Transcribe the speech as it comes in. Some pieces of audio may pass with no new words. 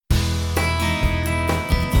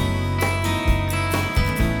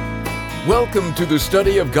Welcome to the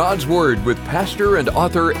study of God's Word with pastor and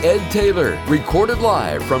author Ed Taylor, recorded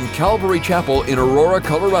live from Calvary Chapel in Aurora,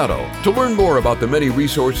 Colorado. To learn more about the many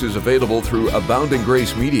resources available through Abounding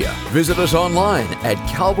Grace Media, visit us online at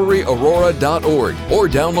calvaryaurora.org or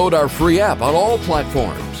download our free app on all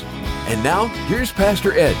platforms. And now, here's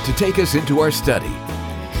Pastor Ed to take us into our study.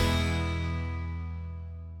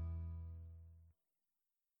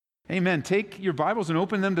 Amen. Take your Bibles and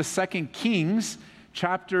open them to 2 Kings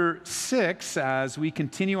chapter 6 as we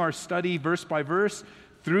continue our study verse by verse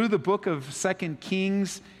through the book of 2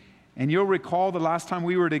 Kings. And you'll recall the last time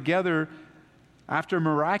we were together, after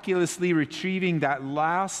miraculously retrieving that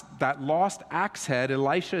lost axe head,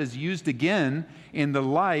 Elisha is used again in the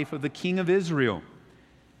life of the king of Israel.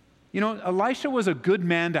 You know, Elisha was a good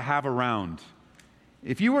man to have around.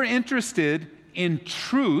 If you were interested in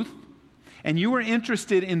truth and you were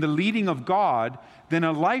interested in the leading of God, then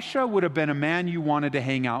Elisha would have been a man you wanted to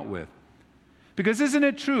hang out with. Because isn't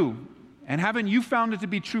it true, and haven't you found it to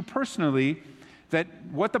be true personally, that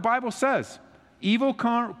what the Bible says, evil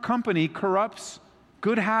company corrupts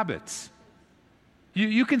good habits.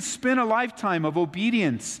 You can spend a lifetime of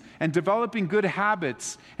obedience and developing good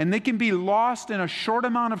habits, and they can be lost in a short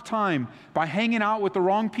amount of time by hanging out with the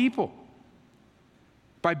wrong people,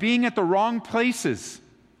 by being at the wrong places,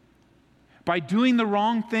 by doing the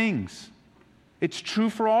wrong things. It's true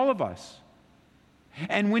for all of us.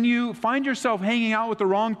 And when you find yourself hanging out with the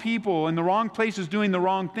wrong people in the wrong places doing the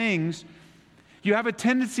wrong things, you have a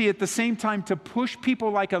tendency at the same time to push people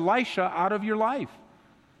like Elisha out of your life.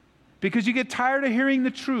 Because you get tired of hearing the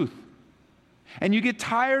truth. And you get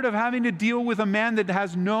tired of having to deal with a man that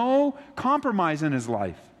has no compromise in his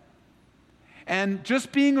life. And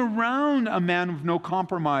just being around a man with no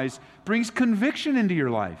compromise brings conviction into your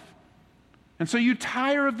life. And so you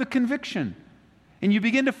tire of the conviction. And you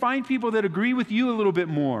begin to find people that agree with you a little bit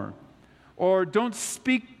more, or don't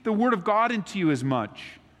speak the word of God into you as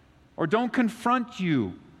much, or don't confront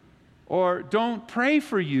you, or don't pray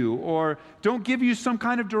for you, or don't give you some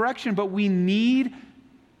kind of direction. But we need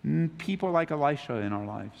people like Elisha in our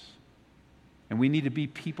lives. And we need to be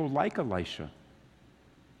people like Elisha.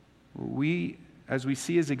 We, as we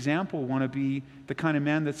see his example, want to be the kind of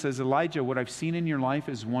man that says, Elijah, what I've seen in your life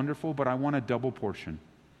is wonderful, but I want a double portion.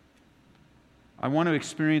 I want to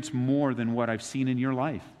experience more than what I've seen in your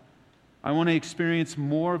life. I want to experience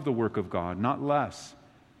more of the work of God, not less.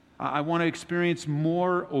 I want to experience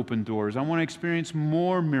more open doors. I want to experience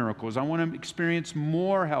more miracles. I want to experience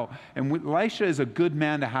more help. And Elisha is a good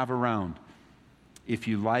man to have around if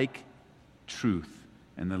you like truth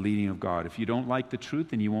and the leading of God. If you don't like the truth,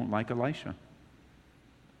 then you won't like Elisha.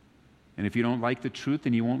 And if you don't like the truth,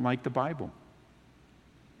 then you won't like the Bible.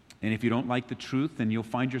 And if you don't like the truth, then you'll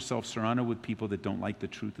find yourself surrounded with people that don't like the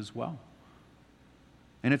truth as well.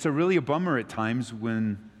 And it's really a bummer at times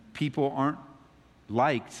when people aren't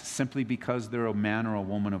liked simply because they're a man or a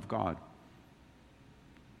woman of God.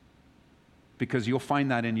 Because you'll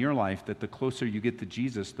find that in your life, that the closer you get to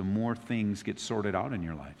Jesus, the more things get sorted out in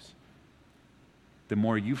your lives. The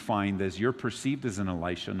more you find that as you're perceived as an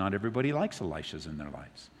Elisha, not everybody likes Elishas in their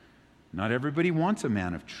lives. Not everybody wants a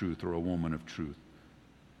man of truth or a woman of truth.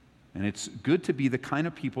 And it's good to be the kind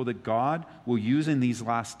of people that God will use in these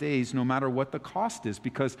last days, no matter what the cost is.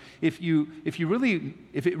 Because if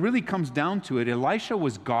it really comes down to it, Elisha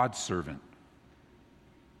was God's servant.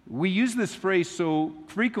 We use this phrase so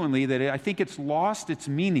frequently that I think it's lost its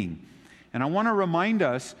meaning. And I want to remind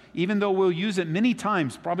us, even though we'll use it many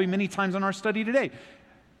times, probably many times in our study today,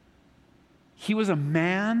 he was a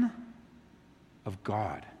man of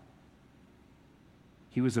God.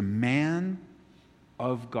 He was a man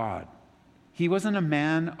of God. He wasn't a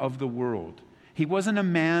man of the world. He wasn't a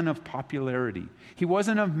man of popularity. He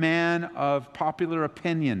wasn't a man of popular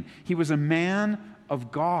opinion. He was a man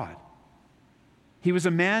of God. He was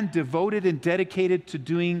a man devoted and dedicated to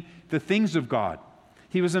doing the things of God.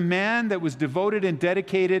 He was a man that was devoted and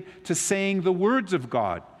dedicated to saying the words of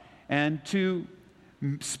God and to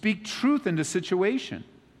speak truth into situation.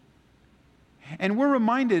 And we're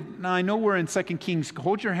reminded, now I know we're in 2 Kings,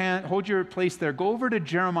 hold your place there. Go over to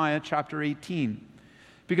Jeremiah chapter 18.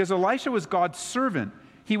 Because Elisha was God's servant.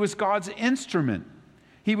 He was God's instrument.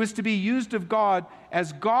 He was to be used of God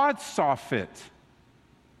as God saw fit.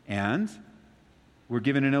 And we're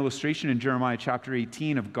given an illustration in Jeremiah chapter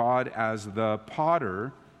 18 of God as the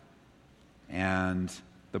potter. And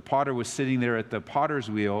the potter was sitting there at the potter's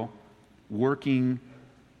wheel working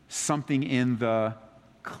something in the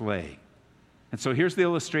clay. And so here's the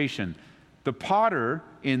illustration. The potter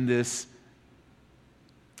in this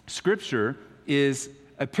scripture is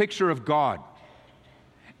a picture of God.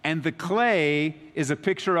 And the clay is a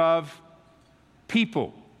picture of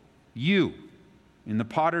people, you, in the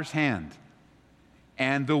potter's hand.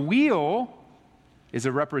 And the wheel is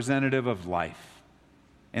a representative of life.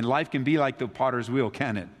 And life can be like the potter's wheel,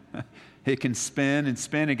 can it? It can spin and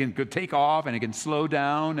spin, it can take off, and it can slow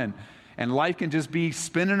down, and life can just be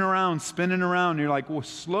spinning around. And you're like, well,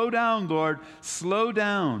 slow down, Lord, slow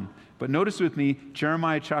down. But notice with me,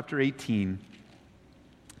 Jeremiah chapter 18,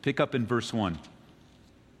 pick up in verse 1.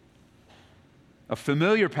 A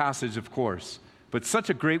familiar passage, of course, but such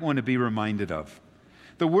a great one to be reminded of.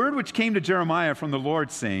 The word which came to Jeremiah from the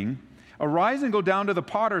Lord, saying, Arise and go down to the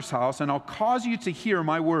potter's house, and I'll cause you to hear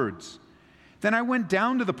my words. Then I went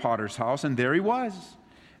down to the potter's house, and there he was,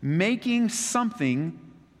 making something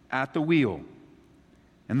at the wheel.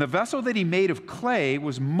 And the vessel that he made of clay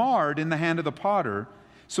was marred in the hand of the potter,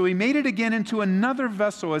 so he made it again into another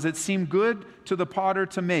vessel as it seemed good to the potter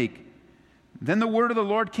to make. Then the word of the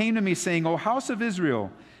Lord came to me, saying, O house of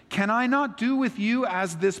Israel, can I not do with you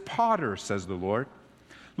as this potter, says the Lord?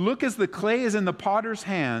 Look, as the clay is in the potter's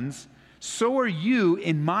hands, so are you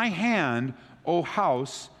in my hand, O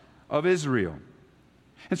house of Israel.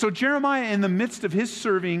 And so Jeremiah, in the midst of his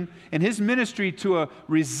serving and his ministry to a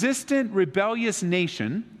resistant, rebellious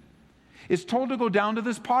nation, is told to go down to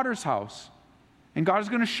this potter's house. And God is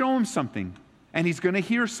going to show him something, and he's going to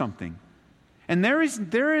hear something. And there is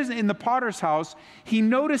in the potter's house, he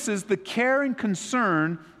notices the care and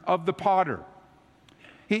concern of the potter.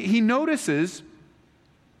 He notices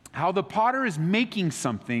how the potter is making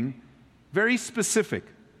something very specific.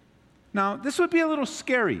 Now, this would be a little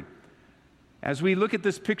scary as we look at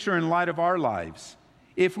this picture in light of our lives.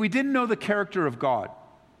 If we didn't know the character of God,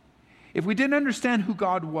 if we didn't understand who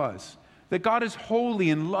God was, that God is holy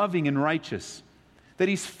and loving and righteous, that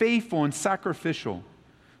he's faithful and sacrificial.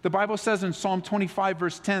 The Bible says in Psalm 25,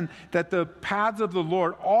 verse 10, that the paths of the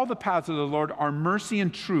Lord, all the paths of the Lord, are mercy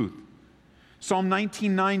and truth. Psalm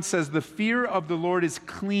 19:9 says, the fear of the Lord is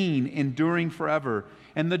clean, enduring forever,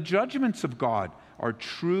 and the judgments of God are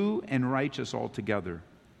true and righteous altogether.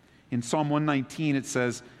 In Psalm 119, it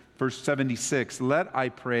says, verse 76, let, I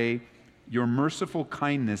pray, your merciful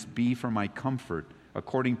kindness be for my comfort,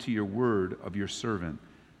 according to your word of your servant,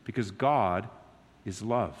 because God is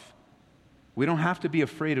love. We don't have to be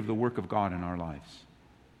afraid of the work of God in our lives.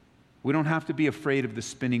 We don't have to be afraid of the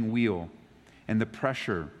spinning wheel and the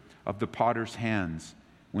pressure of the potter's hands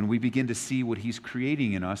when we begin to see what he's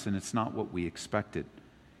creating in us and it's not what we expected.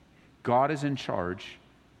 God is in charge,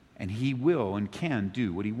 and he will and can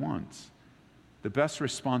do what he wants. The best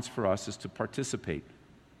response for us is to participate.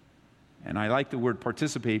 And I like the word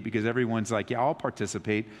participate because everyone's like, yeah, I'll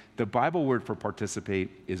participate. The Bible word for participate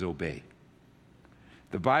is obey.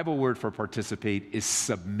 The Bible word for participate is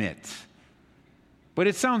submit. But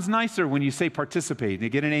it sounds nicer when you say participate. You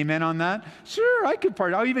get an amen on that? Sure, I could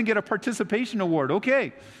I'll even get a participation award.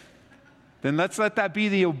 Okay. Then let's let that be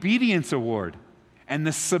the obedience award and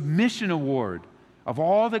the submission award of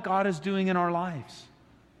all that God is doing in our lives.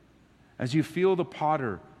 As you feel the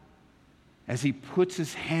potter, as he puts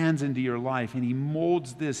his hands into your life and he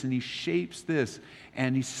molds this and he shapes this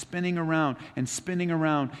and he's spinning around and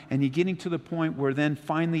you're getting to the point where then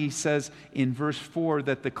finally he says in verse 4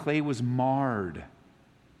 that the clay was marred.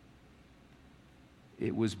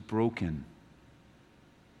 It was broken.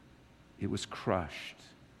 It was crushed.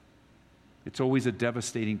 It's always a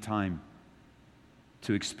devastating time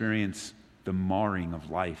to experience the marring of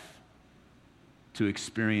life, to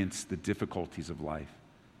experience the difficulties of life,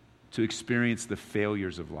 to experience the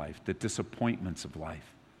failures of life, the disappointments of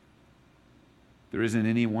life. There isn't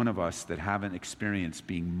any one of us that haven't experienced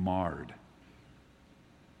being marred,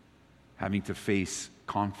 having to face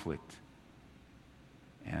conflict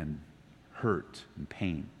and hurt and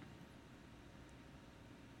pain.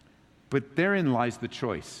 But therein lies the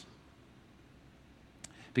choice.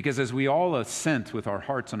 Because as we all assent with our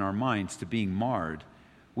hearts and our minds to being marred,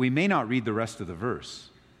 we may not read the rest of the verse.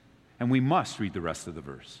 And we must read the rest of the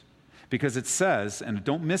verse. Because it says, and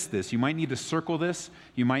don't miss this, you might need to circle this,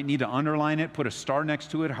 you might need to underline it, put a star next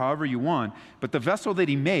to it, however you want. But the vessel that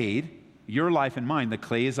he made, your life and mine, the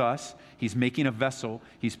clay is us. He's making a vessel.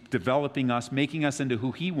 He's developing us, making us into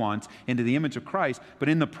who he wants, into the image of Christ. But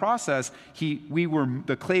in the process,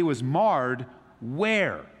 the clay was marred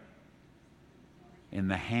where? In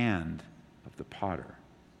the hand of the potter.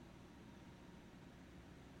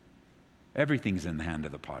 Everything's in the hand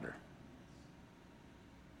of the potter.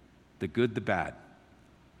 The good, the bad.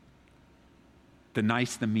 The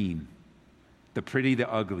nice, the mean. The pretty, the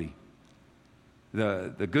ugly.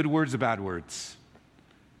 The good words, the bad words.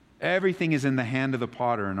 Everything is in the hand of the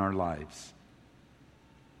potter in our lives.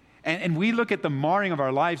 And we look at the marring of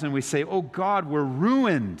our lives and we say, oh God, we're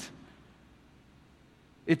ruined.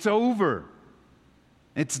 It's over.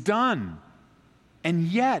 It's done. And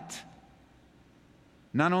yet,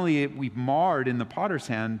 not only are we marred in the potter's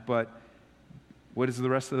hand, but what does the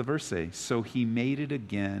rest of the verse say? So he made it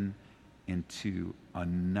again into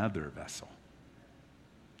another vessel,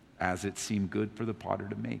 as it seemed good for the potter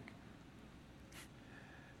to make.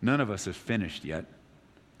 None of us have finished yet.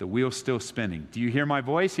 The wheel's still spinning. Do you hear my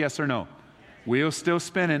voice? Yes or no? Wheel's still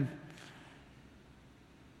spinning.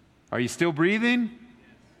 Are you still breathing?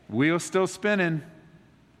 Wheel's still spinning.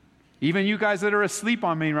 Even you guys that are asleep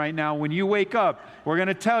on me right now, when you wake up, we're going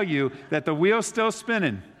to tell you that the wheel's still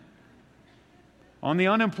spinning. On the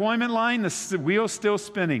unemployment line, the wheel's still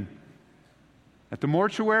spinning. At the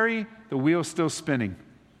mortuary, the wheel's still spinning.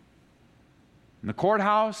 In the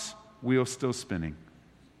courthouse, wheel's still spinning.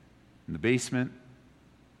 In the basement,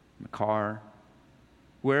 in the car,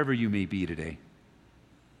 wherever you may be today,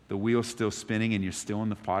 the wheel's still spinning and you're still in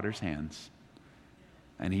the potter's hands.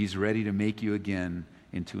 And he's ready to make you again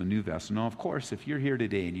into a new vessel. Now, of course, if you're here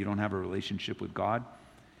today and you don't have a relationship with God,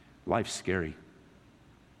 life's scary.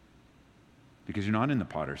 Because you're not in the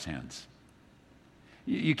potter's hands.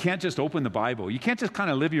 You can't just open the Bible. You can't just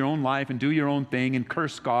kind of live your own life and do your own thing and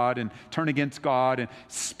curse God and turn against God and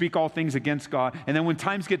speak all things against God. And then when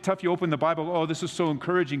times get tough, you open the Bible, oh, this is so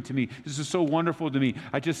encouraging to me. This is so wonderful to me.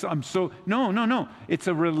 No. It's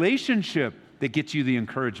a relationship that gets you the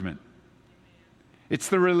encouragement. It's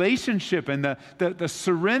the relationship and the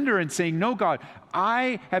surrender and saying, no, God,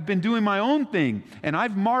 I have been doing my own thing and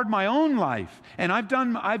I've marred my own life and I've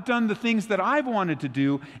done the things that I've wanted to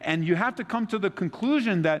do, and you have to come to the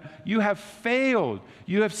conclusion that you have failed.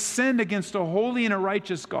 You have sinned against a holy and a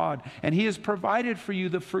righteous God, and He has provided for you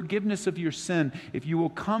the forgiveness of your sin if you will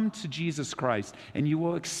come to Jesus Christ and you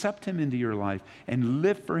will accept Him into your life and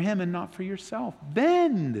live for Him and not for yourself.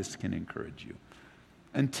 Then this can encourage you.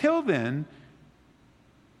 Until then,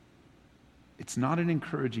 it's not an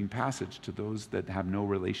encouraging passage to those that have no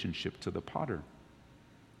relationship to the potter.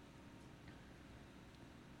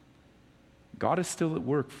 God is still at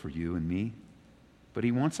work for you and me, but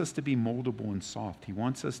He wants us to be moldable and soft. He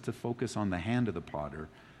wants us to focus on the hand of the potter,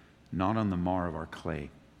 not on the mar of our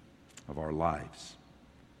clay, of our lives.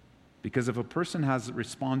 Because if a person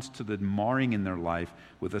responds to the marring in their life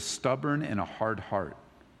with a stubborn and a hard heart,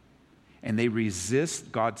 and they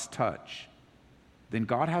resist God's touch, then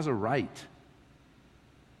God has a right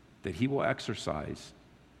that He will exercise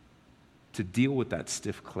to deal with that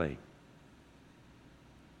stiff clay,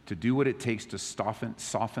 to do what it takes to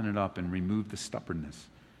soften it up and remove the stubbornness.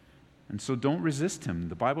 And so don't resist Him.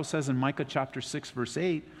 The Bible says in Micah chapter 6, verse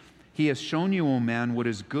 8, He has shown you, O man, what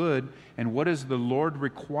is good, and what does the Lord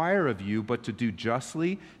require of you but to do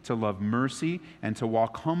justly, to love mercy, and to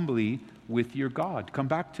walk humbly with your God. Come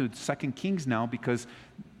back to 2 Kings now, because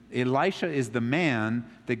Elisha is the man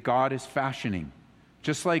that God is fashioning.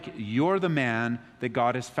 Just like you're the man that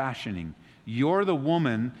God is fashioning. You're the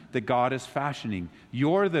woman that God is fashioning.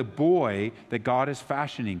 You're the boy that God is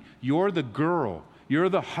fashioning. You're the girl. You're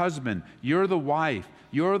the husband. You're the wife.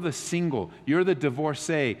 You're the single. You're the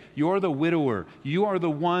divorcee. You're the widower. You are the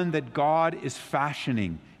one that God is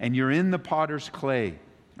fashioning. And you're in the potter's clay.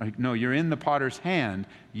 No, you're in the potter's hand.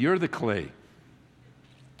 You're the clay.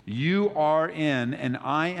 You are in, and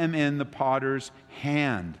I am in the potter's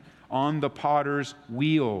hand, on the potter's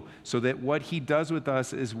wheel, so that what He does with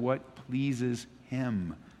us is what pleases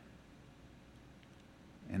Him.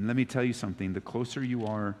 And let me tell you something, the closer you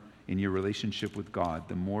are in your relationship with God,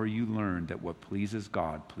 the more you learn that what pleases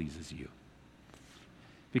God pleases you.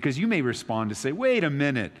 Because you may respond to say, wait a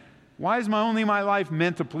minute, why is my life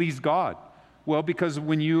meant to please God? Well, because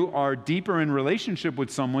when you are deeper in relationship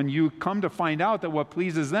with someone, you come to find out that what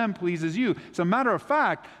pleases them pleases you. As a matter of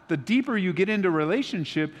fact, the deeper you get into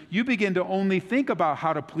relationship, you begin to only think about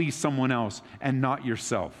how to please someone else and not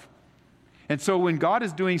yourself. And so when God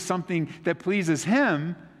is doing something that pleases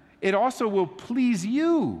Him, it also will please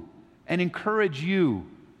you and encourage you,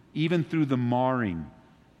 even through the marring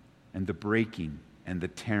and the breaking and the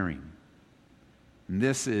tearing. And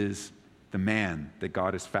this is the man that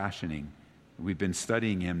God is fashioning. We've been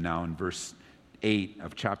studying him now in verse 8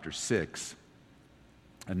 of chapter 6,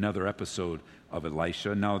 another episode of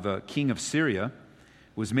Elisha. Now the king of Syria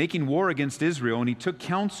was making war against Israel, and he took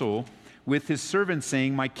counsel with his servants,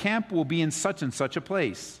 saying, my camp will be in such and such a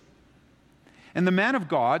place. And the man of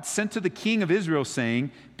God sent to the king of Israel,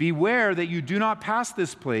 saying, beware that you do not pass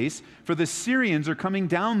this place, for the Syrians are coming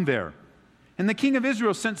down there. And the king of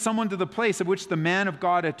Israel sent someone to the place of which the man of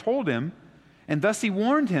God had told him, and thus he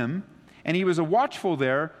warned him. And he was watchful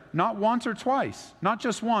there, not once or twice, not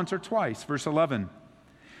just once or twice. Verse 11.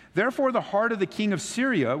 Therefore, the heart of the king of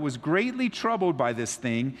Syria was greatly troubled by this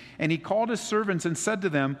thing, and he called his servants and said to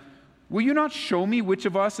them, will you not show me which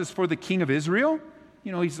of us is for the king of Israel?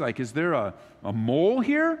 He's like, is there a mole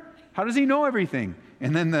here? How does he know everything?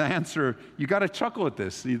 And then the answer, you got to chuckle at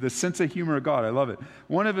this, the sense of humor of God. I love it.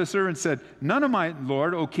 One of his servants said, none of my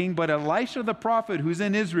lord, O king, but Elisha the prophet who's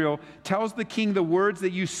in Israel tells the king the words that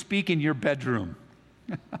you speak in your bedroom.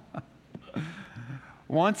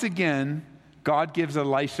 Once again, God gives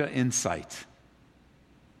Elisha insight.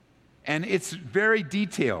 And it's very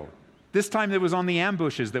detailed. This time it was on the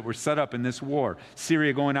ambushes that were set up in this war.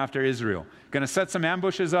 Syria going after Israel. Going to set some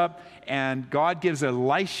ambushes up, and God gives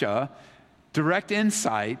Elisha direct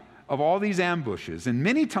insight of all these ambushes. And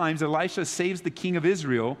many times Elisha saves the king of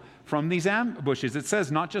Israel from these ambushes. It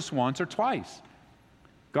says not just once or twice.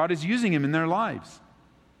 God is using him in their lives.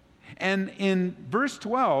 And in verse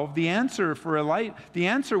 12, the answer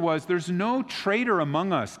was, there's no traitor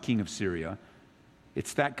among us, king of Syria.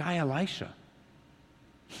 It's that guy Elisha.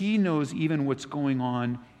 He knows even what's going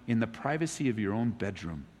on in the privacy of your own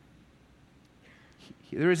bedroom.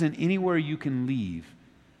 There isn't anywhere you can leave.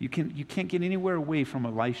 You can't get anywhere away from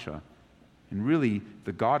Elisha, and really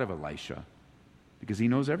the God of Elisha, because he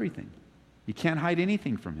knows everything. You can't hide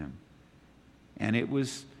anything from him. And it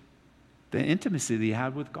was the intimacy that he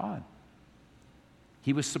had with God.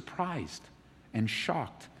 He was surprised and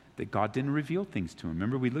shocked that God didn't reveal things to him.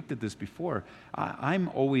 Remember, we looked at this before. I'm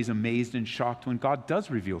always amazed and shocked when God does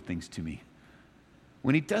reveal things to me,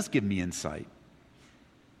 when he does give me insight.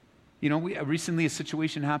 Recently a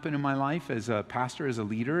situation happened in my life as a pastor, as a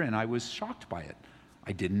leader, and I was shocked by it.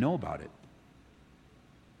 I didn't know about it.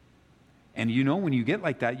 And when you get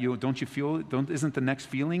like that, isn't the next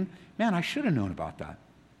feeling, man, I should have known about that.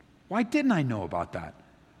 Why didn't I know about that?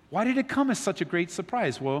 Why did it come as such a great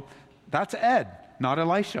surprise? Well, that's Ed, not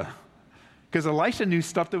Elisha. Because Elisha knew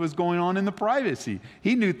stuff that was going on in the privacy.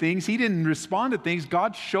 He knew things. He didn't respond to things.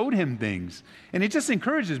 God showed him things. And it just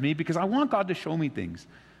encourages me because I want God to show me things.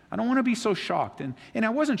 I don't want to be so shocked. And I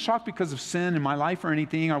wasn't shocked because of sin in my life or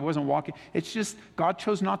anything. I wasn't walking. It's just God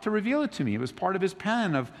chose not to reveal it to me. It was part of his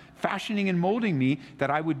plan of fashioning and molding me that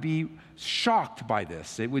I would be shocked by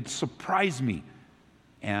this. It would surprise me.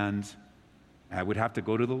 And I would have to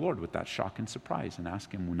go to the Lord with that shock and surprise and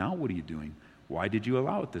ask him, well, now what are you doing? Why did you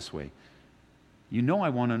allow it this way? I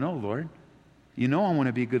want to know, Lord. I want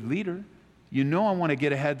to be a good leader. I want to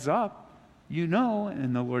get a heads up.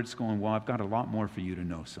 And the Lord's going, well, I've got a lot more for you to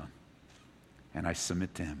know, son. And I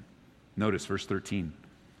submit to him. Notice verse 13.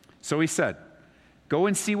 So he said, go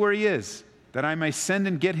and see where he is, that I may send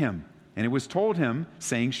and get him. And it was told him,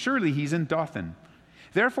 saying, surely he's in Dothan.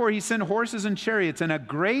 Therefore he sent horses and chariots and a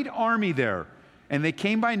great army there. And they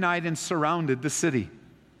came by night and surrounded the city.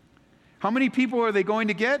 How many people are they going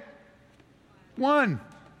to get? One.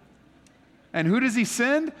 And who does he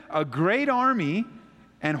send? A great army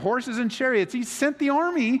and horses and chariots. He sent the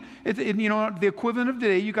army. The equivalent of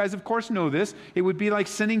today, you guys of course know this, it would be like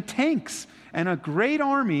sending tanks and a great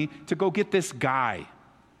army to go get this guy,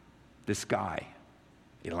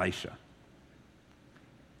 Elisha.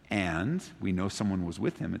 And we know someone was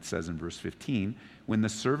with him, it says in verse 15, when the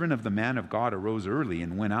servant of the man of God arose early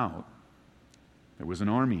and went out, there was an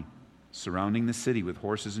army surrounding the city with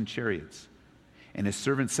horses and chariots. And his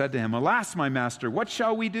servant said to him, alas, my master, what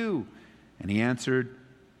shall we do? And he answered,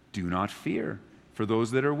 do not fear, for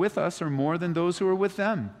those that are with us are more than those who are with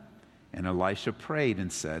them. And Elisha prayed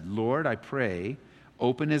and said, Lord, I pray,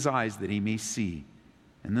 open his eyes that he may see.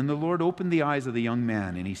 And then the Lord opened the eyes of the young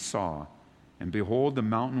man, and he saw. And behold, the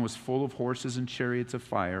mountain was full of horses and chariots of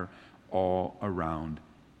fire all around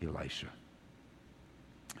Elisha.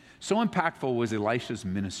 So impactful was Elisha's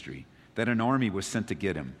ministry that an army was sent to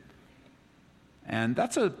get him. And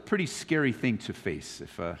that's a pretty scary thing to face.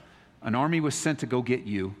 If an army was sent to go get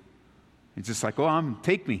you, it's just like,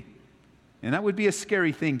 take me. And that would be a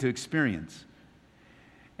scary thing to experience.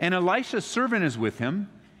 And Elisha's servant is with him,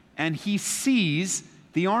 and he sees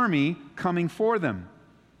the army coming for them.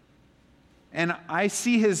 And I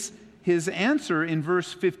see his answer in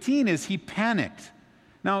verse 15 is he panicked.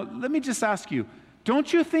 Now, let me just ask you,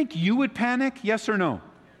 don't you think you would panic? Yes or no?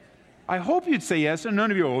 I hope you'd say yes, and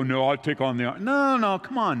none of you, oh no, I'll take on the army. No,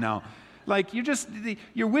 come on now. Like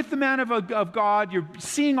you're with the man of God, you're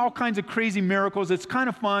seeing all kinds of crazy miracles, it's kind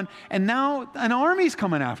of fun, and now an army's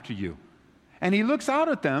coming after you. And he looks out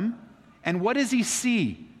at them, and what does he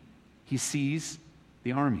see? He sees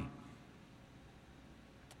the army.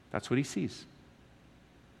 That's what he sees.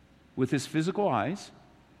 With his physical eyes,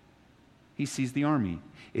 he sees the army.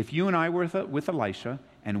 If you and I were with Elisha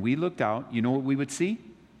and we looked out, you know what we would see?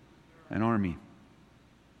 An army.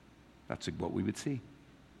 That's what we would see.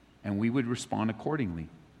 and we would respond accordingly.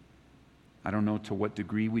 I don't know to what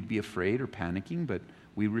degree we'd be afraid or panicking, but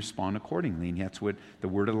we respond accordingly, and that's what the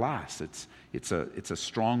word alas. It's a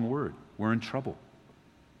strong word. We're in trouble.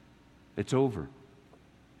 It's over.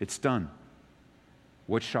 It's done.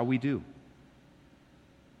 What shall we do?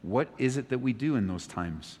 What is it that we do in those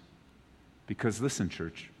times? Because listen,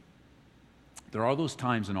 church, there are those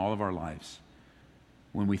times in all of our lives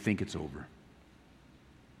when we think it's over,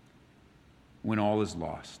 when all is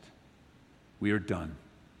lost. We are done.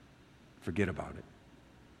 Forget about it.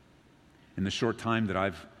 In the short time that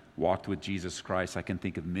I've walked with Jesus Christ, I can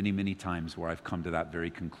think of many, many times where I've come to that very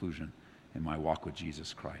conclusion in my walk with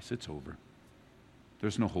Jesus Christ. It's over.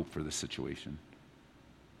 There's no hope for this situation.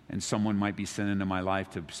 And someone might be sent into my life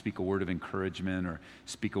to speak a word of encouragement or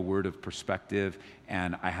speak a word of perspective,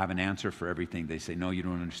 and I have an answer for everything. They say, no, you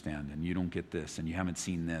don't understand, and you don't get this, and you haven't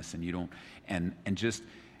seen this, and you don't, and just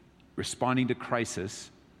responding to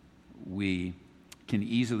crisis, we can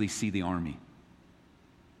easily see the army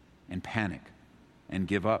and panic and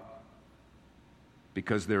give up,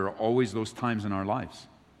 because there are always those times in our lives.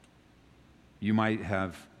 You might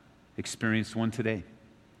have experienced one today.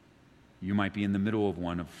 You might be in the middle of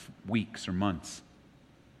one of weeks or months.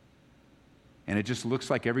 And it just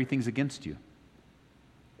looks like everything's against you.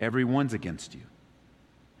 Everyone's against you.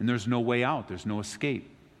 And there's no way out. There's no escape.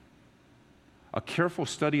 A careful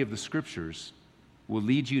study of the Scriptures will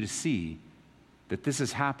lead you to see that this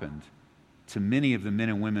has happened to many of the men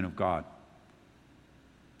and women of God.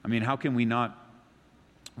 I mean, how can we not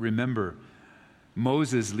remember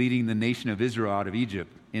Moses leading the nation of Israel out of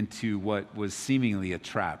Egypt into what was seemingly a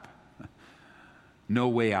trap? No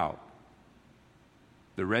way out.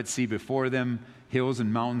 The Red Sea before them, hills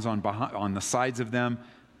and mountains on the sides of them,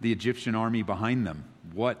 the Egyptian army behind them.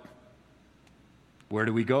 What? Where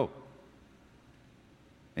do we go?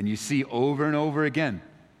 And you see over and over again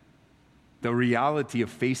the reality of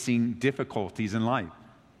facing difficulties in life.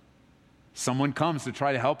 Someone comes to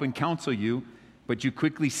try to help and counsel you, but you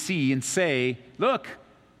quickly see and say, look,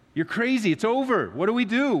 you're crazy, it's over. What do we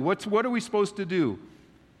do? What are we supposed to do?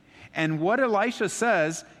 And what Elisha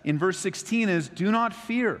says in verse 16 is, do not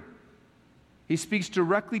fear. He speaks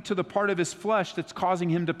directly to the part of his flesh that's causing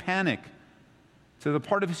him to panic, to the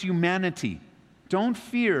part of his humanity. Don't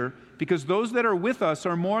fear, because those that are with us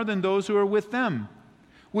are more than those who are with them.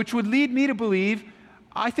 Which would lead me to believe,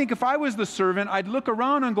 I think if I was the servant, I'd look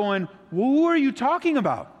around and going, well, who are you talking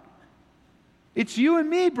about? It's you and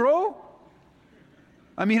me, bro.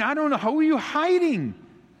 I mean, I don't know. How are you hiding?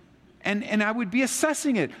 And I would be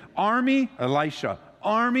assessing it. Army, Elisha.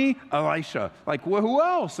 Army, Elisha. Like, well, who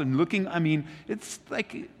else? And looking, I mean, it's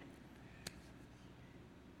like...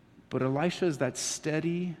 But Elisha is that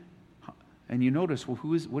steady... And you notice, well,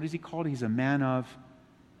 what is he called? He's a man of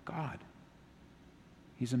God.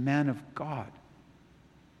 He's a man of God.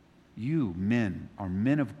 You men are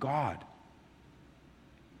men of God.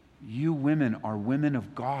 You women are women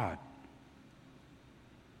of God.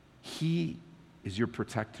 He is your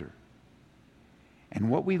protector. And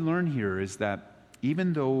what we learn here is that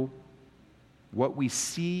even though what we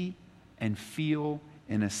see and feel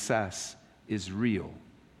and assess is real,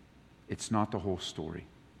 it's not the whole story.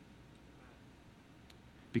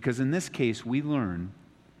 Because in this case, we learn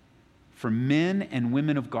for men and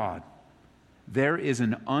women of God, there is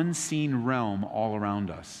an unseen realm all around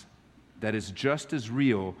us that is just as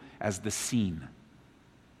real as the seen.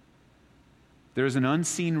 There is an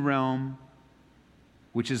unseen realm,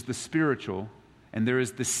 which is the spiritual, and there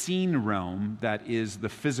is the seen realm that is the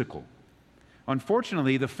physical.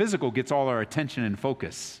 Unfortunately, the physical gets all our attention and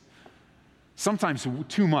focus. Sometimes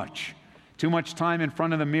too much. Too much time in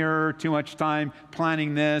front of the mirror, too much time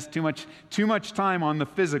planning this, too much time on the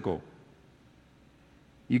physical.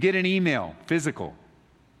 You get an email, physical.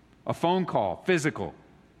 A phone call, physical.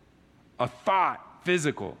 A thought,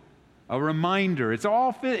 physical. A reminder, it's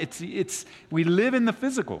all we live in the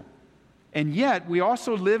physical. And yet we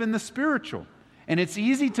also live in the spiritual. And it's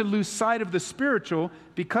easy to lose sight of the spiritual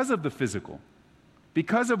because of the physical,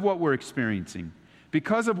 because of what we're experiencing,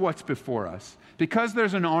 because of what's before us, because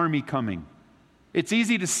there's an army coming. It's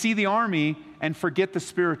easy to see the army and forget the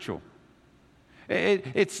spiritual.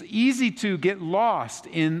 It's easy to get lost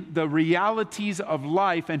in the realities of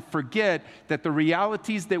life and forget that the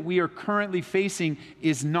realities that we are currently facing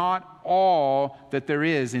is not all that there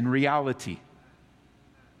is in reality.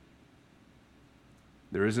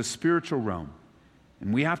 There is a spiritual realm.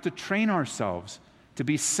 And we have to train ourselves to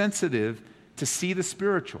be sensitive to see the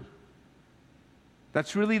spiritual.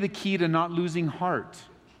 That's really the key to not losing heart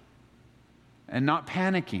and not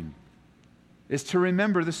panicking, is to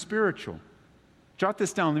remember the spiritual. Jot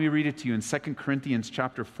this down. Let me read it to you in 2 Corinthians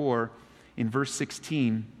chapter 4, in verse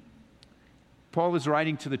 16. Paul is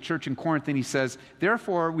writing to the church in Corinth, and he says,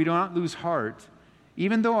 "Therefore, we do not lose heart,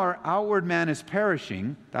 even though our outward man is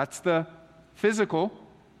perishing," that's the physical,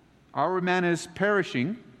 outward man is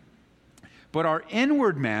perishing, "but our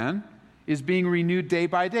inward man is being renewed day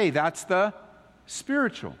by day." That's the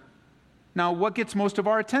spiritual. Now, what gets most of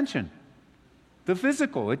our attention? The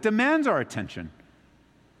physical. It demands our attention.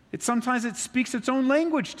 Sometimes it speaks its own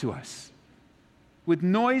language to us with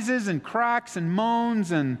noises and cracks and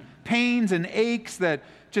moans and pains and aches that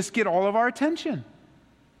just get all of our attention.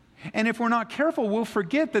 And if we're not careful, we'll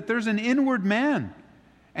forget that there's an inward man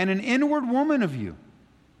and an inward woman of you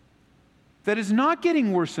that is not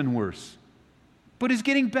getting worse and worse, but is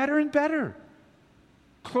getting better and better,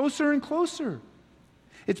 closer and closer.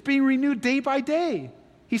 It's being renewed day by day.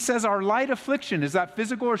 He says our light affliction, is that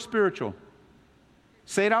physical or spiritual?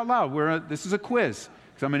 Say it out loud. This is a quiz,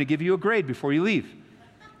 because I'm going to give you a grade before you leave.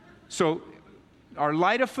 So, our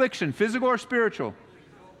light affliction, physical or spiritual?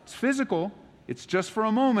 It's physical. It's just for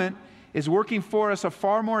a moment. Is working for us a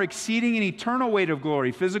far more exceeding and eternal weight of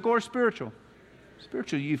glory, physical or spiritual?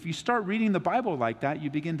 Spiritual. If you start reading the Bible like that, you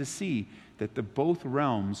begin to see that the both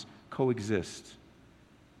realms coexist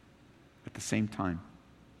at the same time.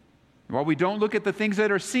 While we don't look at the things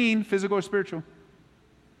that are seen, physical or spiritual?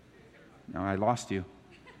 No, I lost you.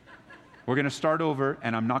 We're going to start over,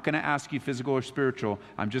 and I'm not going to ask you physical or spiritual.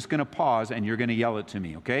 I'm just going to pause, and you're going to yell it to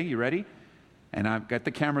me, okay? You ready? And I've got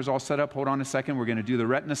the cameras all set up. Hold on a second. We're going to do the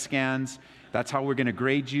retina scans. That's how we're going to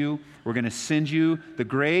grade you. We're going to send you the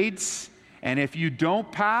grades. And if you don't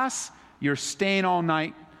pass, you're staying all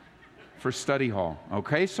night for study hall,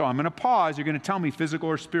 okay? So I'm going to pause. You're going to tell me physical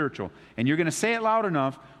or spiritual. And you're going to say it loud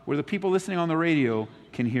enough where the people listening on the radio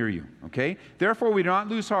can hear you, okay? Therefore, we do not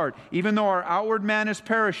lose heart. Even though our outward man is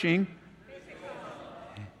perishing,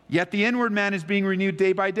 yet the inward man is being renewed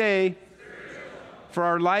day by day. For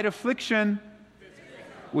our light affliction,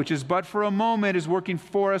 which is but for a moment, is working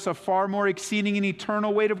for us a far more exceeding and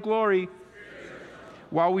eternal weight of glory.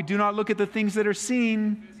 While we do not look at the things that are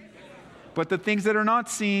seen, but the things that are not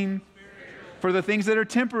seen. For the things that are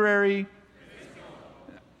temporary.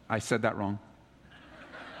 I said that wrong.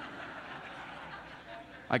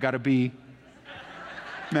 I got a B.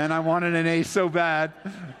 Man, I wanted an A so bad.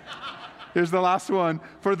 Here's the last one.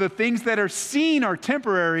 For the things that are seen are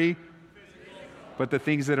temporary, but the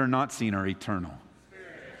things that are not seen are eternal.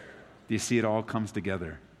 Do you see it all comes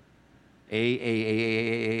together?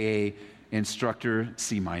 A, instructor,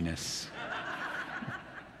 C-.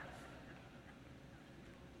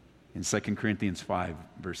 In 2 Corinthians 5,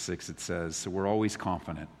 verse 6, it says, "So we're always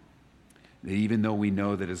confident that even though we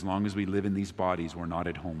know that as long as we live in these bodies, we're not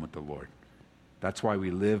at home with the Lord. That's why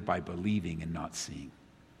we live by believing and not seeing."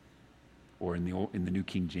 Or in the New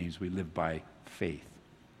King James, we live by faith,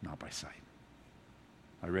 not by sight.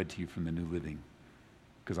 I read to you from the New Living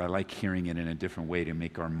because I like hearing it in a different way to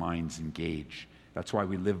make our minds engage. That's why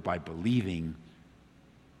we live by believing,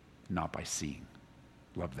 not by seeing.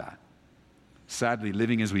 Love that. Sadly,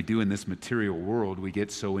 living as we do in this material world, we get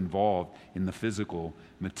so involved in the physical,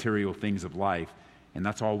 material things of life, and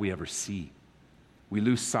that's all we ever see. We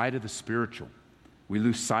lose sight of the spiritual. We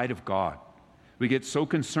lose sight of God. We get so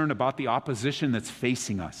concerned about the opposition that's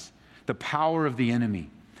facing us, the power of the enemy,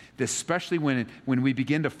 especially when we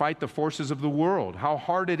begin to fight the forces of the world, how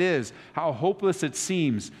hard it is, how hopeless it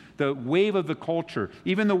seems, the wave of the culture,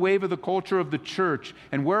 even the wave of the culture of the church.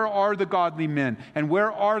 And where are the godly men? And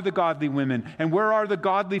where are the godly women? And where are the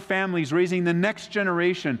godly families raising the next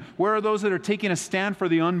generation? Where are those that are taking a stand for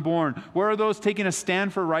the unborn? Where are those taking a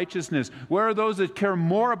stand for righteousness? Where are those that care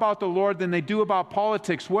more about the Lord than they do about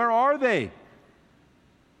politics? Where are they?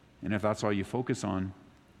 And if that's all you focus on,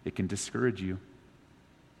 it can discourage you.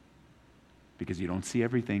 Because you don't see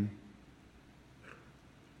everything.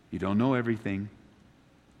 You don't know everything.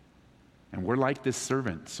 And we're like this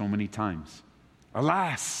servant so many times.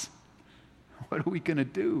 Alas, what are we going to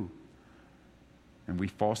do? And we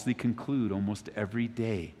falsely conclude almost every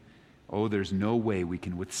day, oh, there's no way we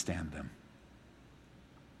can withstand them.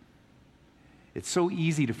 It's so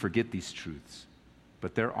easy to forget these truths,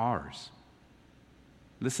 but they're ours.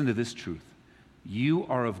 Listen to this truth. You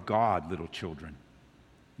are of God, little children.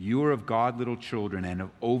 You are of God, little children, and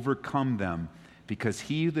have overcome them, because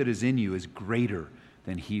he that is in you is greater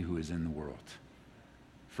than he who is in the world.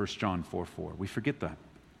 1 John 4:4. We forget that.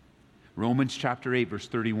 Romans chapter 8, verse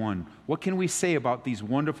 31. What can we say about these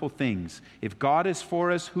wonderful things? If God is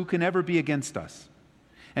for us, who can ever be against us?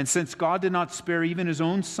 And since God did not spare even his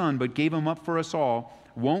own son, but gave him up for us all,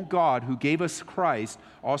 won't God, who gave us Christ,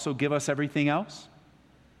 also give us everything else?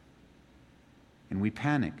 and we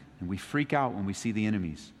panic and we freak out when we see the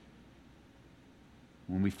enemies,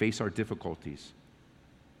 when we face our difficulties.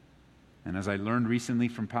 And as I learned recently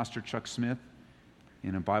from Pastor Chuck Smith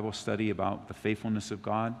in a Bible study about the faithfulness of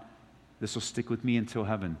God, this will stick with me until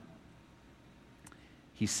heaven.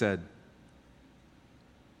 He said,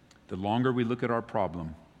 the longer we look at our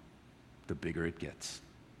problem, the bigger it gets.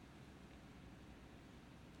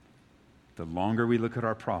 The longer we look at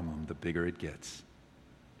our problem, the bigger it gets.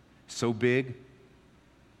 So big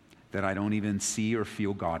that I don't even see or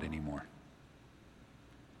feel God anymore.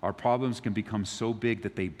 Our problems can become so big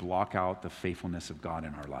that they block out the faithfulness of God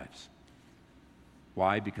in our lives.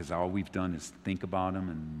 Why? Because all we've done is think about them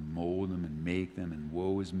and mold them and make them, and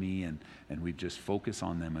woe is me, and we just focus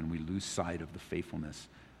on them and we lose sight of the faithfulness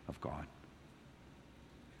of God.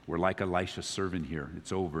 We're like Elisha's servant here.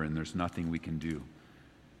 It's over and there's nothing we can do.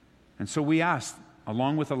 And so we asked,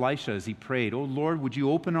 along with Elisha as he prayed, "Oh Lord, would you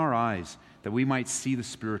open our eyes that we might see the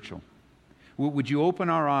spiritual? Would you open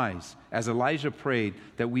our eyes," as Elisha prayed,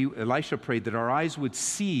 that our eyes would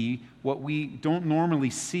see what we don't normally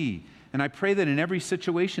see. And I pray that in every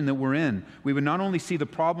situation that we're in, we would not only see the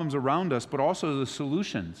problems around us, but also the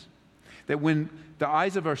solutions. That when the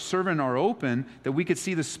eyes of our servant are open, that we could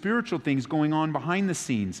see the spiritual things going on behind the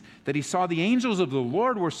scenes. That he saw the angels of the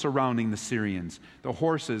Lord were surrounding the Syrians, the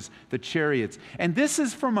horses, the chariots. And this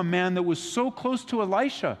is from a man that was so close to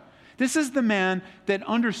Elisha. This is the man that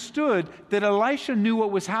understood that Elisha knew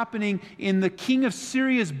what was happening in the king of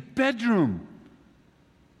Syria's bedroom.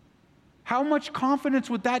 How much confidence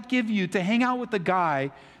would that give you to hang out with the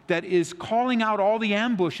guy that is calling out all the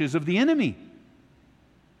ambushes of the enemy?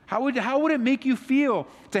 How would it make you feel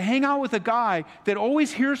to hang out with a guy that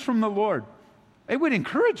always hears from the Lord? It would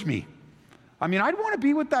encourage me. I mean, I'd want to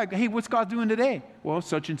be with that guy. Hey, what's God doing today? Well,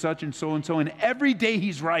 such and such and so, and every day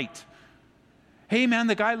he's right. Hey, man,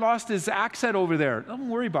 the guy lost his axe head over there. Don't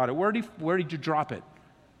worry about it. Where did you drop it?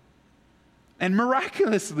 And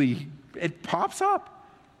miraculously, it pops up.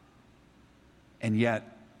 And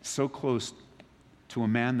yet, so close to a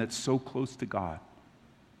man that's so close to God,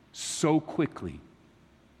 so quickly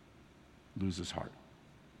loses heart.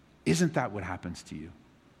 Isn't that what happens to you?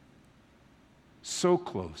 So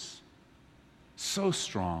close, so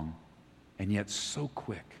strong, and yet so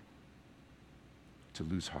quick to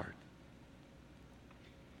lose heart.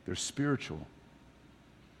 They're spiritual.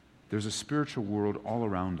 There's a spiritual world all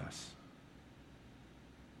around us.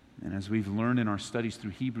 And as we've learned in our studies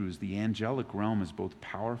through Hebrews, the angelic realm is both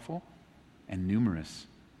powerful and numerous.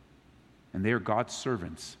 And they are God's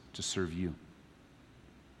servants to serve you.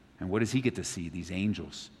 And what does he get to see? These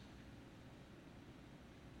angels.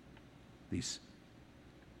 These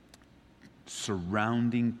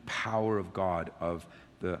surrounding power of God, of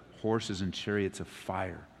the horses and chariots of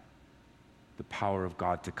fire. The power of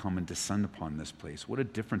God to come and descend upon this place. What a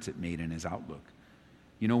difference it made in his outlook.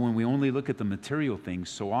 You know, when we only look at the material things,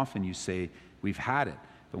 so often you say, we've had it.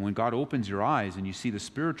 But when God opens your eyes and you see the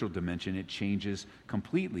spiritual dimension, it changes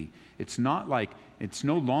completely. It's not like, it's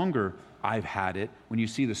no longer, I've had it. When you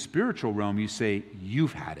see the spiritual realm, you say,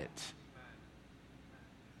 you've had it.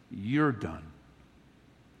 You're done.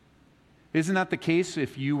 Isn't that the case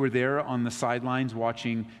if you were there on the sidelines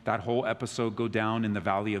watching that whole episode go down in the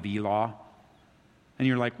Valley of Elah? And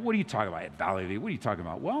you're like, what are you talking about? Valley of Elah? What are you talking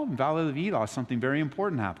about? Well, in Valley of Elah, something very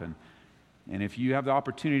important happened. And if you have the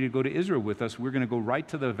opportunity to go to Israel with us, we're going to go right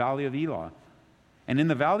to the Valley of Elah. And in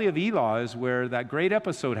the Valley of Elah is where that great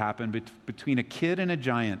episode happened between a kid and a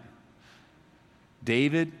giant,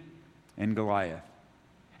 David and Goliath.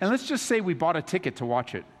 And let's just say we bought a ticket to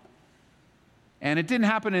watch it. And it didn't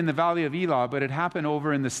happen in the Valley of Elah, but it happened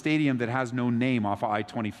over in the stadium that has no name off of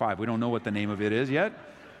I-25. We don't know what the name of it is yet.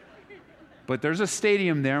 But there's a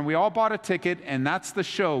stadium there, and we all bought a ticket, and that's the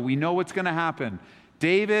show. We know what's going to happen.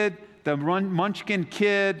 David, the munchkin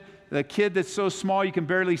kid, the kid that's so small you can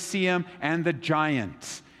barely see him, and the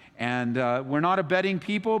giant. And we're not a betting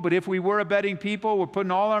people, but if we were a betting people, we're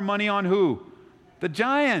putting all our money on who? The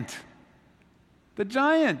giant. The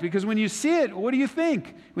giant. Because when you see it, what do you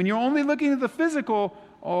think? When you're only looking at the physical,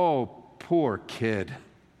 oh, poor kid.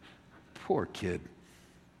 Poor kid.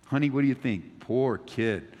 Honey, what do you think? Poor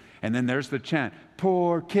kid. And then there's the chant,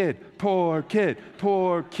 poor kid, poor kid,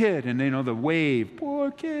 poor kid. And the wave,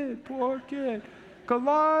 poor kid,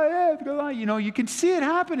 Goliath, Goliath. You can see it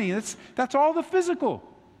happening. That's all the physical.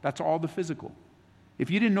 That's all the physical.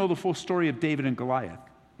 If you didn't know the full story of David and Goliath,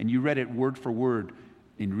 and you read it word for word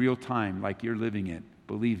in real time like you're living it,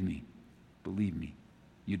 believe me,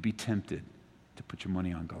 you'd be tempted to put your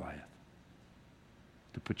money on Goliath,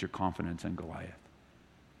 to put your confidence in Goliath.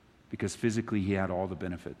 Because physically he had all the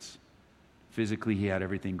benefits. Physically, he had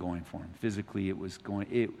everything going for him. Physically,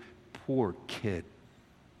 poor kid.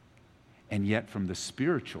 And yet, from the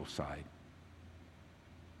spiritual side,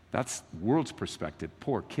 that's the world's perspective,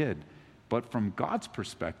 poor kid. But from God's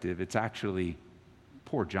perspective, it's actually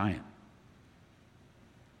poor giant.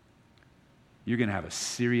 You're going to have a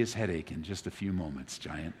serious headache in just a few moments,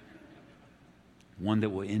 giant. One that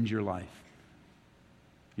will end your life.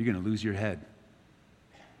 You're going to lose your head.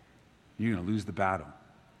 You're going to lose the battle.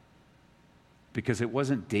 Because it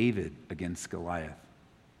wasn't David against Goliath.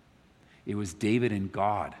 It was David and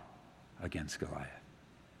God against Goliath.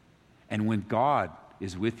 And when God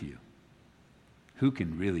is with you, who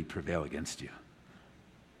can really prevail against you?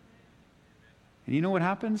 And you know what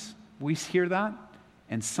happens? We hear that,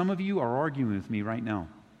 and some of you are arguing with me right now.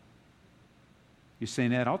 You're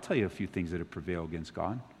saying, Ed, I'll tell you a few things that have prevailed against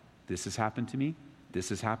God. This has happened to me.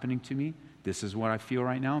 This is happening to me. This is what I feel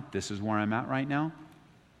right now. This is where I'm at right now.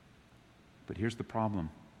 But here's the problem.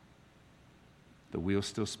 The wheel's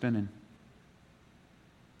still spinning.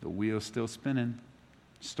 The wheel's still spinning.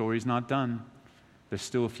 Story's not done. There's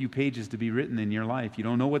still a few pages to be written in your life. You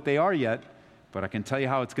don't know what they are yet, but I can tell you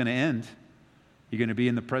how it's going to end. You're going to be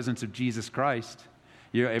in the presence of Jesus Christ.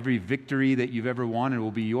 Every victory that you've ever wanted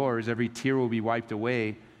will be yours. Every tear will be wiped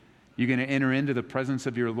away. You're going to enter into the presence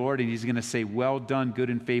of your Lord, and he's going to say, well done, good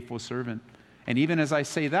and faithful servant. And even as I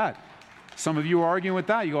say that, some of you are arguing with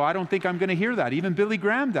that. You go, I don't think I'm going to hear that. Even Billy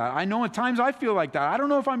Graham that. I know at times I feel like that. I don't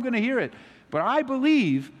know if I'm going to hear it. But I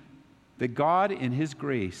believe that God in his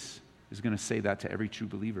grace is going to say that to every true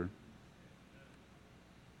believer.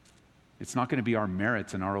 It's not going to be our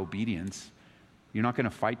merits and our obedience. You're not going to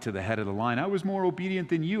fight to the head of the line. I was more obedient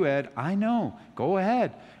than you, Ed. I know. Go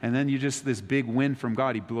ahead. And then you just, this big win from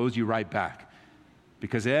God, he blows you right back.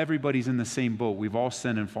 Because everybody's in the same boat. We've all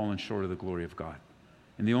sinned and fallen short of the glory of God.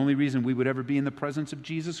 And the only reason we would ever be in the presence of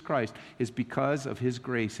Jesus Christ is because of his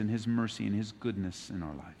grace and his mercy and his goodness in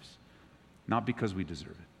our lives. Not because we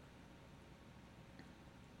deserve it.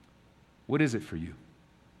 What is it for you?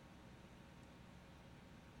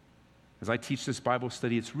 As I teach this Bible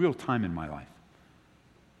study, it's real time in my life.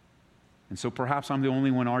 And so perhaps I'm the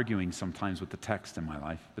only one arguing sometimes with the text in my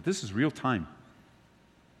life, but this is real time.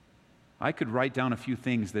 I could write down a few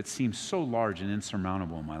things that seem so large and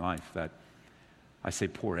insurmountable in my life that I say,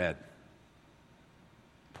 poor Ed.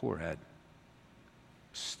 Poor Ed.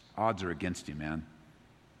 Odds are against you, man.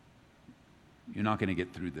 You're not going to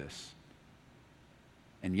get through this.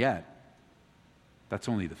 And yet, that's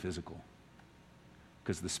only the physical.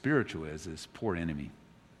 Because the spiritual is poor enemy,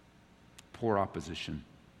 poor opposition,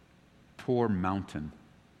 poor mountain,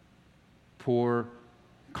 poor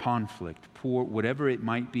conflict, poor whatever it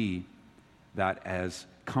might be that has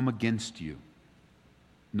come against you.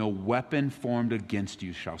 No weapon formed against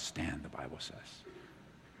you shall stand, the Bible says.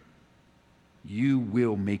 You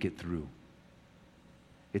will make it through.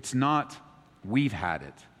 It's not we've had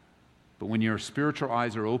it, but when your spiritual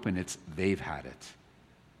eyes are open, it's they've had it,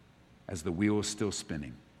 as the wheel is still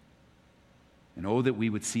spinning. And oh, that we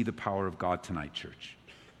would see the power of God tonight, church.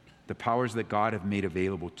 The powers that God have made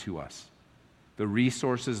available to us. The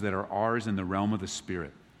resources that are ours in the realm of the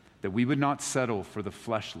Spirit. That we would not settle for the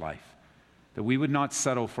flesh life. That we would not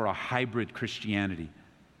settle for a hybrid Christianity,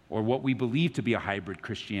 or what we believe to be a hybrid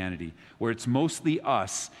Christianity, where it's mostly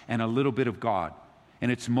us and a little bit of God.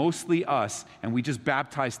 And it's mostly us, and we just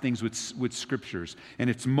baptize things with scriptures. And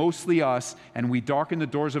it's mostly us, and we darken the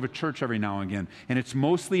doors of a church every now and again. And it's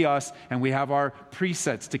mostly us, and we have our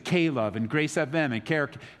presets to K-Love and Grace FM and Care,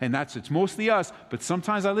 and it's mostly us. But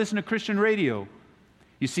sometimes I listen to Christian radio.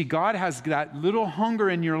 You see, God has that little hunger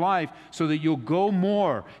in your life so that you'll go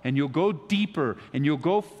more, and you'll go deeper, and you'll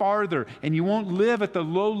go farther, and you won't live at the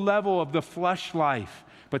low level of the flesh life,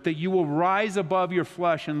 but that you will rise above your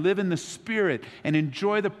flesh and live in the Spirit and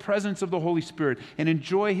enjoy the presence of the Holy Spirit and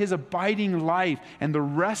enjoy his abiding life and the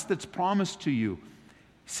rest that's promised to you.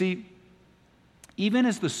 See, even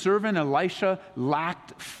as the servant Elisha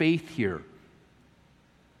lacked faith here,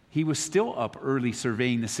 he was still up early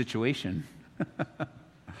surveying the situation.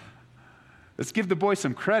 Let's give the boy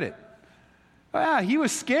some credit. He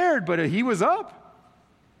was scared, but he was up.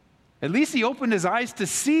 At least he opened his eyes to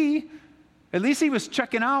see. At least he was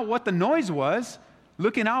checking out what the noise was,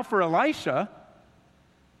 looking out for Elisha.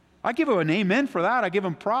 I give him an amen for that. I give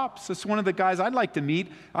him props. That's one of the guys I'd like to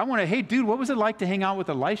meet. I want to, hey, dude, what was it like to hang out with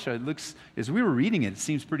Elisha? It looks, as we were reading it, it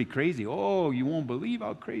seems pretty crazy. Oh, you won't believe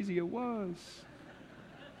how crazy it was.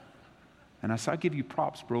 And I said, I give you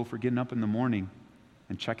props, bro, for getting up in the morning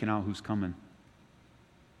and checking out who's coming.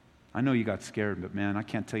 I know you got scared, but man, I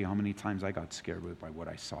can't tell you how many times I got scared by what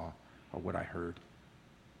I saw or what I heard.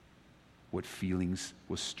 what feelings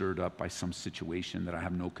was stirred up by some situation that I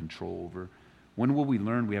have no control over? When will we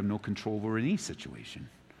learn we have no control over any situation?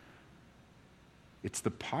 It's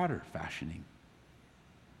the potter fashioning.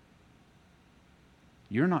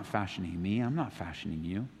 You're not fashioning me. I'm not fashioning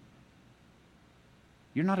you.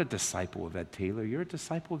 You're not a disciple of Ed Taylor. You're a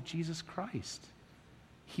disciple of Jesus Christ.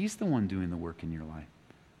 He's the one doing the work in your life.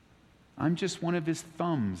 I'm just one of his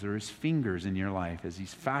thumbs or his fingers in your life as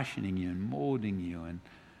he's fashioning you and molding you.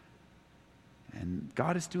 And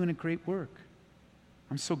God is doing a great work.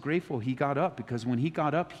 I'm so grateful he got up, because when he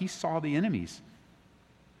got up, he saw the enemies.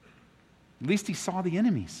 At least he saw the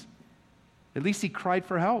enemies. At least he cried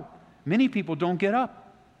for help. Many people don't get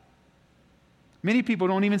up. Many people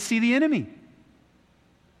don't even see the enemy.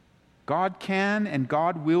 God can and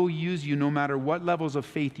God will use you no matter what levels of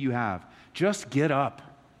faith you have. Just get up.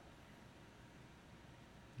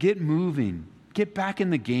 Get moving. Get back in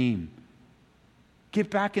the game. Get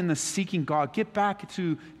back in the seeking God. Get back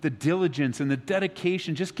to the diligence and the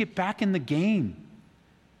dedication. Just get back in the game.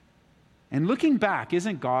 And looking back,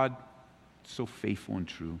 isn't God so faithful and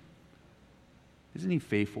true? Isn't he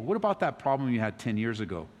faithful? What about that problem you had 10 years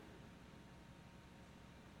ago?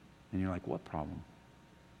 And you're like, what problem?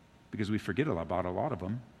 Because we forget about a lot of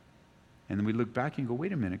them. And then we look back and go,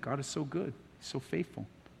 wait a minute, God is so good. He's so faithful.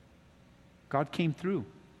 God came through.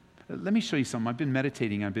 Let me show you something. I've been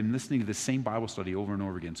meditating. I've been listening to the same Bible study over and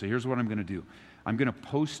over again. So here's what I'm going to do. I'm going to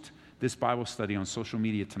post this Bible study on social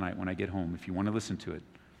media tonight when I get home, if you want to listen to it.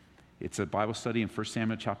 It's a Bible study in 1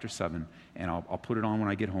 Samuel chapter 7, and I'll put it on when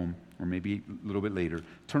I get home, or maybe a little bit later.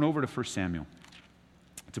 Turn over to 1 Samuel.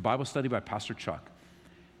 It's a Bible study by Pastor Chuck,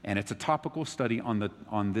 and it's a topical study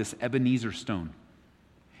on this Ebenezer stone.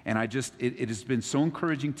 And it has been so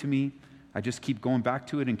encouraging to me. I just keep going back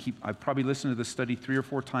to it I've probably listened to this study 3 or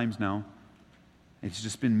 4 times now. It's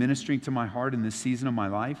just been ministering to my heart in this season of my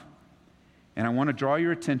life. And I want to draw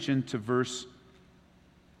your attention to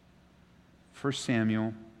 1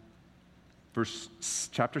 Samuel,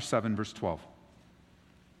 chapter 7, verse 12.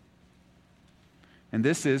 And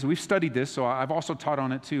we've studied this, so I've also taught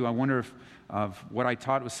on it too. I wonder if what I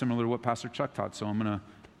taught was similar to what Pastor Chuck taught, so I'm going to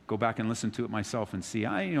go back and listen to it myself and see.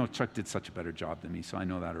 Chuck did such a better job than me, so I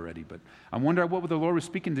know that already. But I wonder what the Lord was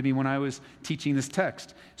speaking to me when I was teaching this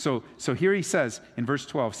text. So here he says in verse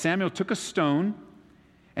 12, Samuel took a stone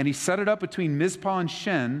and he set it up between Mizpah and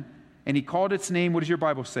Shen, and he called its name, what does your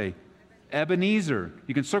Bible say? Ebenezer.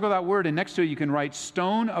 You can circle that word, and next to it you can write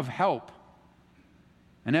stone of help.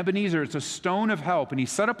 And Ebenezer, it's a stone of help. And he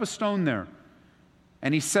set up a stone there.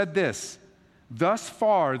 And he said this, thus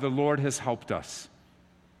far the Lord has helped us.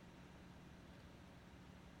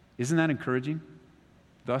 Isn't that encouraging?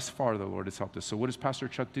 Thus far the Lord has helped us. So what does Pastor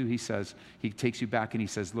Chuck do? He takes you back and he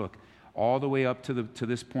says, look, all the way up to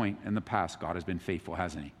this point in the past, God has been faithful,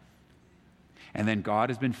 hasn't he? And then God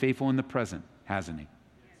has been faithful in the present, hasn't he?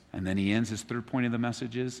 And then he ends his third point of the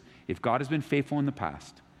message is, if God has been faithful in the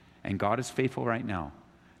past and God is faithful right now,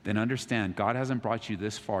 then understand God hasn't brought you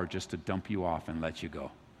this far just to dump you off and let you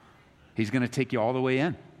go. He's going to take you all the way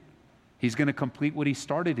in. He's going to complete what he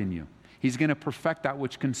started in you. He's going to perfect that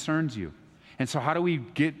which concerns you. And so how do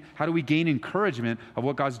we gain encouragement of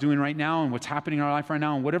what God's doing right now and what's happening in our life right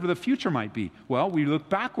now and whatever the future might be? Well, we look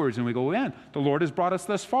backwards and we go, man, the Lord has brought us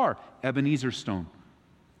thus far. Ebenezer stone.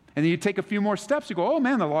 And then you take a few more steps. You go, oh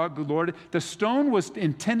man, the stone was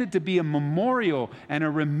intended to be a memorial and a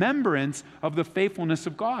remembrance of the faithfulness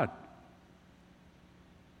of God.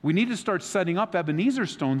 We need to start setting up Ebenezer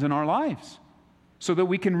stones in our lives so that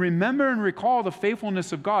we can remember and recall the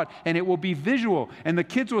faithfulness of God, and it will be visual. And the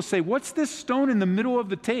kids will say, what's this stone in the middle of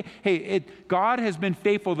the table? Hey, God has been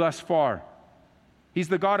faithful thus far. He's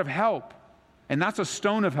the God of help, and that's a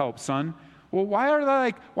stone of help, son. Well,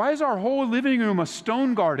 why is our whole living room a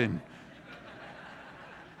stone garden?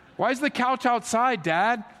 Why is the couch outside,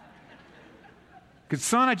 Dad? Because,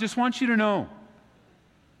 son, I just want you to know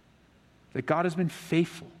that God has been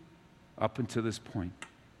faithful up until this point.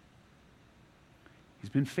 He's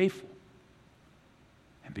been faithful.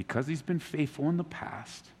 And because he's been faithful in the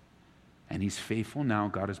past, and he's faithful now,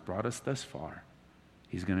 God has brought us thus far,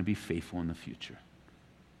 he's going to be faithful in the future.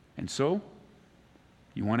 And so,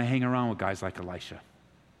 you want to hang around with guys like Elisha.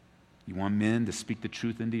 You want men to speak the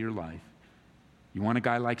truth into your life. You want a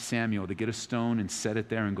guy like Samuel to get a stone and set it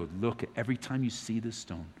there and go, look, every time you see this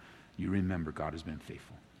stone, you remember God has been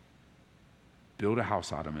faithful. Build a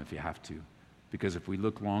house out of him if you have to. Because if we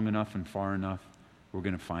look long enough and far enough, we're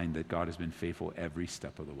going to find that God has been faithful every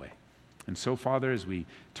step of the way. And so, Father, as we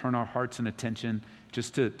turn our hearts and attention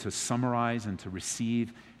just to summarize and to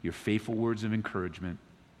receive your faithful words of encouragement,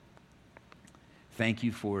 thank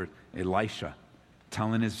you for Elisha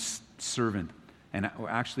telling his servant and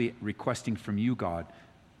actually requesting from you, God,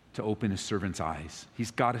 to open his servant's eyes.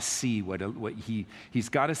 He's got to see he's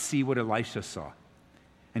got to see what Elisha saw.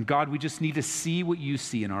 And God, we just need to see what you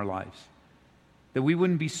see in our lives. That we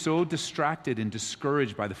wouldn't be so distracted and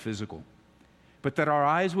discouraged by the physical, but that our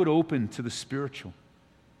eyes would open to the spiritual.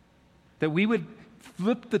 That we would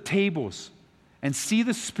flip the tables and see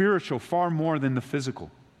the spiritual far more than the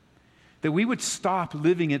physical. That we would stop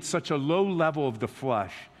living at such a low level of the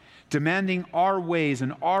flesh, demanding our ways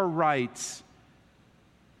and our rights,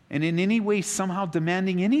 and in any way somehow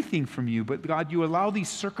demanding anything from you. But God, you allow these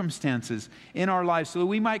circumstances in our lives so that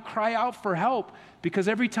we might cry out for help, because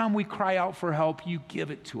every time we cry out for help, you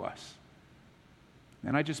give it to us.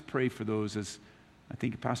 And I just pray for those, as I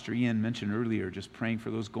think Pastor Ian mentioned earlier, just praying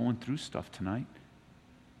for those going through stuff tonight.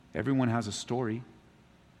 Everyone has a story.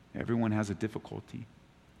 Everyone has a difficulty.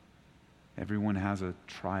 Everyone has a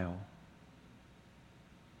trial.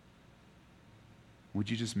 Would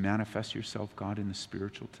you just manifest yourself, God, in the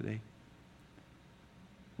spiritual today?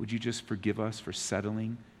 Would you just forgive us for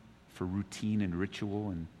settling for routine and ritual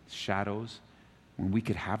and shadows when we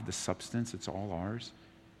could have the substance? It's all ours.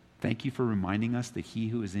 Thank you for reminding us that he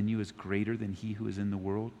who is in you is greater than he who is in the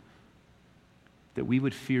world. That we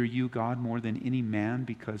would fear you, God, more than any man,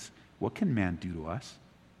 because what can man do to us?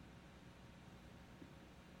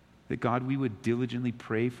 That, God, we would diligently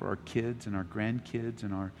pray for our kids and our grandkids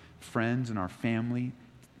and our friends and our family,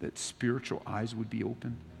 that spiritual eyes would be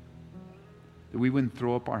open. That we wouldn't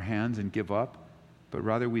throw up our hands and give up, but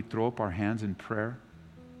rather we'd throw up our hands in prayer.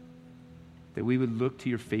 That we would look to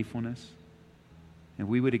your faithfulness and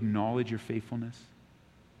we would acknowledge your faithfulness.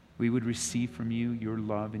 We would receive from you your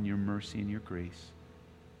love and your mercy and your grace.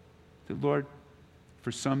 That, Lord,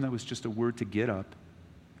 for some that was just a word to get up,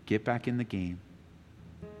 get back in the game,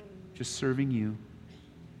 just serving you,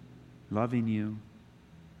 loving you,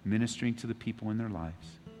 ministering to the people in their lives.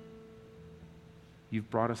 You've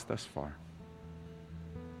brought us thus far.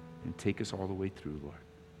 And take us all the way through, Lord.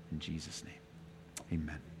 In Jesus' name,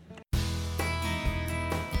 amen.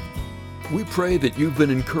 We pray that you've been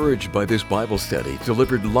encouraged by this Bible study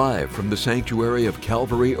delivered live from the sanctuary of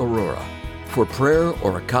Calvary, Aurora. For prayer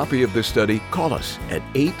or a copy of this study, call us at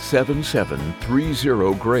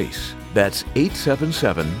 877-30-GRACE. That's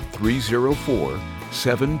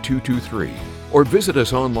 877-304-7223. Or visit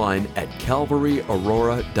us online at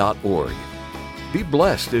calvaryaurora.org. Be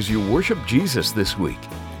blessed as you worship Jesus this week.